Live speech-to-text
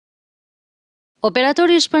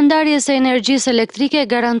Operatori i shpërndarjes së energjisë elektrike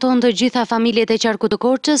garanton të gjitha familjet e qarkut të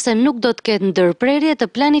Korçës se nuk do të ketë ndërprerje të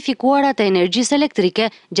planifikuara të energjisë elektrike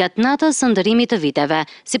gjatë natës së ndërimit të viteve.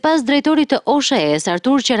 Sipas drejtorit të OSHEE-s,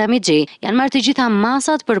 Artur Qeramixhi, janë marrë të gjitha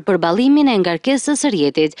masat për përballimin e ngarkesës së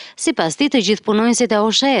rrjetit. Sipas tij, të gjithë punonësit e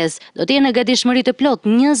OSHEE-s do të jenë në gatishmëri të plot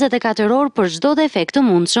 24 orë për çdo defekt të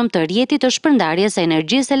mundshëm të rrjetit të shpërndarjes së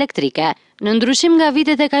energjisë elektrike. Në ndryshim nga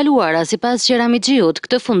vitet e kaluara, sipas Qeramixhiut,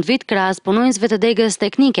 këtë fundvit krahas punonjësve të degës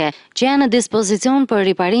teknike që janë në dispozicion për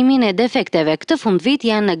riparimin e defekteve, këtë fundvit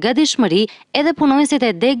janë në gatishmëri edhe punonjësit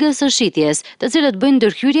e degës së shitjes, të cilët bëjnë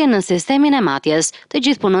ndërhyrje në sistemin e matjes. Të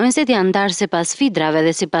gjithë punonjësit janë ndarë sipas fidrave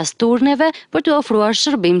dhe sipas turneve për të ofruar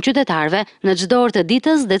shërbim qytetarëve në çdo orë të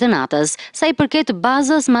ditës dhe të natës. Sa i përket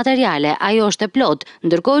bazës materiale, ajo është e plot,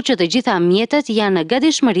 ndërkohë që të gjitha mjetet janë në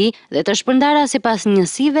gatishmëri dhe të shpërndara sipas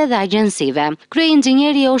njësive dhe agjensive.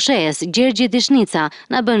 Krye-inxhinieri i OSHE-s, Gjergji Dishnica,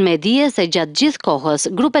 na bën me dije se gjatë gjithë kohës,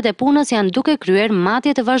 grupet e punës janë duke kryer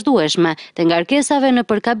matje të vazhdueshme të ngarkesave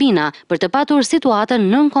nëpër kabina për të patur situatën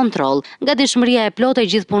nën kontroll. Gatishmëria e plotë e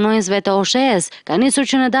gjithë punonjësve të OSHE-s ka nisur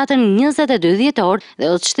që në datën 22 dhjetor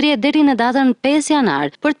dhe do të shtrihet deri në datën 5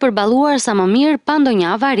 janar për të përballuar sa më mirë pa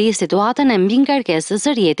ndonjë avari situatën e mbingarkesës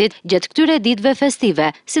së rrjetit gjatë këtyre ditëve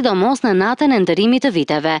festive, sidomos në natën e ndërimit të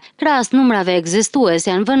viteve. Krahas numrave ekzistues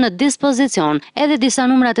janë vënë në dispozicion edhe disa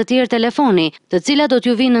numra të tjerë telefoni, të cilat do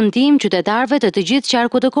t'ju vinë në ndihmë qytetarëve të gjithë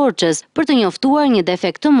qarkut të Korçës për të njoftuar një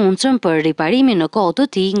defekt të mundshëm për riparimin në kohë të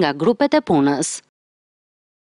tij nga grupet e punës.